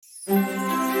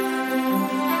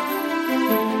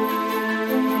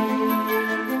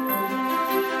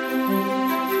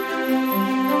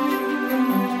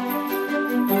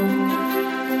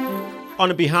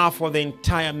On behalf of the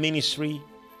entire ministry,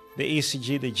 the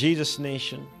ECG, the Jesus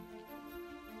Nation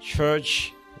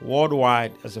Church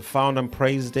worldwide, as a founder and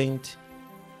president,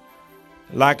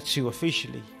 I'd like to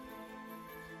officially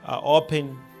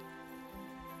open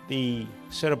the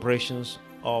celebrations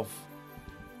of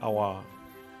our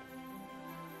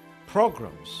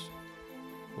programs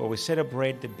where we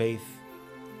celebrate the birth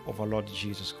of our Lord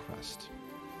Jesus Christ.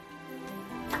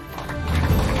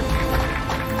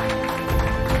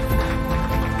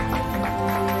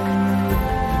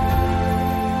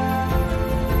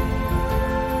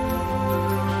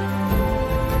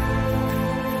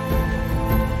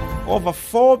 Over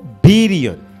 4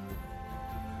 billion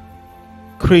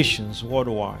Christians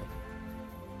worldwide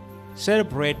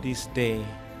celebrate this day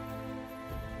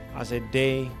as a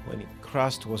day when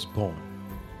Christ was born.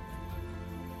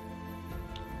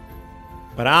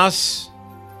 But us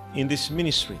in this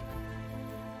ministry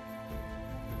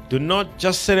do not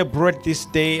just celebrate this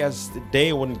day as the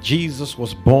day when Jesus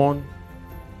was born,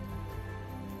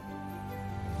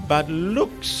 but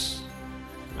looks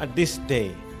at this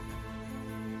day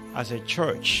as a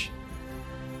church,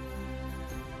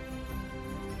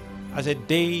 as a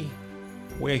day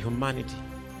where humanity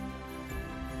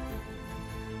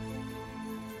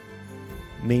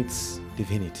meets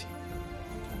divinity.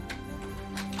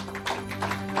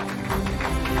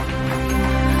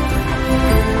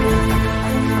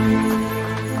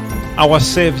 Our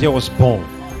Savior was born,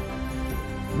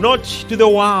 not to the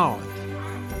world,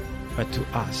 but to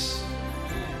us.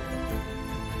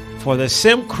 For the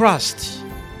same Christ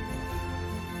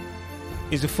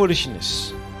is the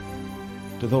foolishness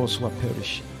to those who are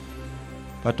perishing,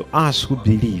 but to us who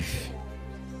believe,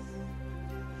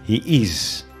 He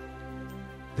is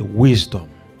the wisdom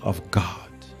of God.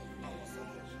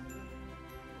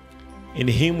 In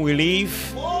Him we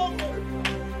live,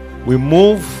 we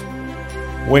move,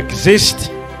 we exist,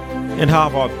 and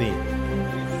have our being.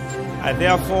 I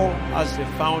therefore, as the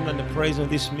founder and the president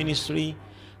of this ministry,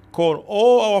 call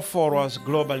all our followers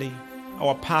globally,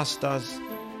 our pastors,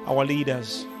 our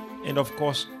leaders, and of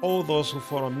course all those who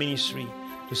follow ministry,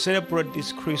 to celebrate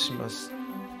this Christmas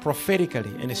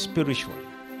prophetically and spiritually.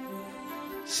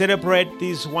 Celebrate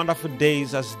these wonderful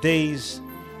days as days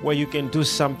where you can do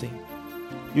something.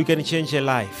 You can change a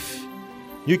life.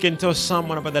 You can tell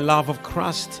someone about the love of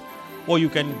Christ, or you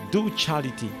can do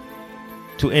charity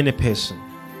to any person.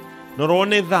 Not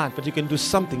only that, but you can do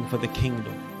something for the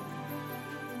kingdom.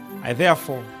 I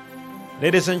therefore,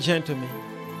 ladies and gentlemen,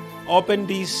 open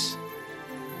this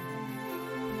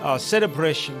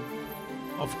celebration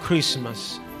of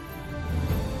Christmas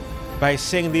by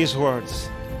saying these words: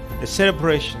 the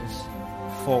celebrations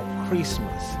for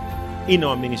Christmas in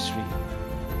our ministry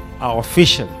are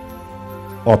officially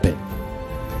open.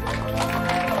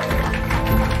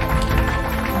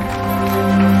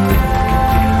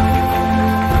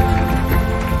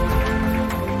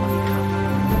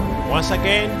 Once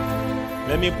again,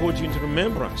 let me put you into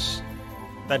remembrance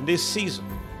that this season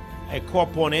I call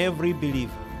upon every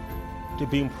believer to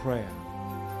be in prayer,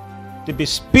 to be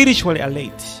spiritually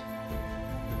alert,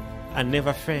 and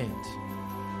never faint.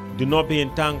 Do not be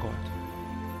entangled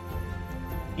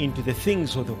into the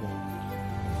things of the world.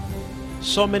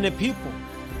 So many people,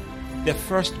 their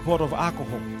first bottle of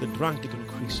alcohol, they drank it on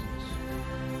Christmas.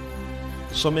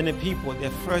 So many people,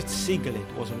 their first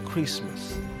cigarette was on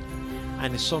Christmas.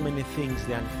 And so many things,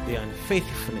 their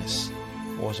unfaithfulness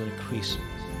was on Christmas.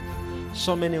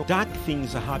 So many dark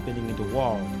things are happening in the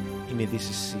world in this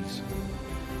season.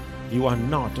 You are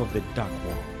not of the dark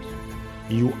world.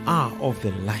 You are of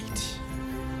the light.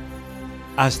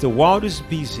 As the world is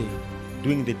busy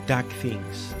doing the dark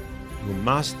things, you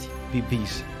must be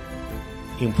busy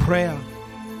in prayer,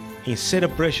 in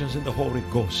celebrations in the Holy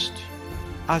Ghost.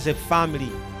 As a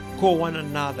family, call one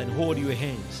another and hold your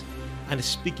hands and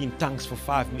speak in tongues for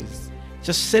 5 minutes,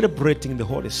 just celebrating the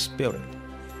Holy Spirit.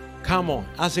 Come on,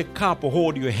 as a couple,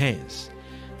 hold your hands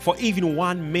for even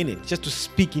 1 minute, just to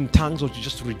speak in tongues or to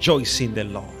just rejoice in the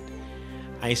Lord.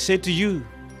 I say to you,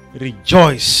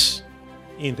 rejoice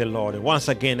in the Lord. And once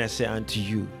again, I say unto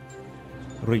you,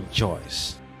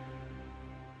 rejoice.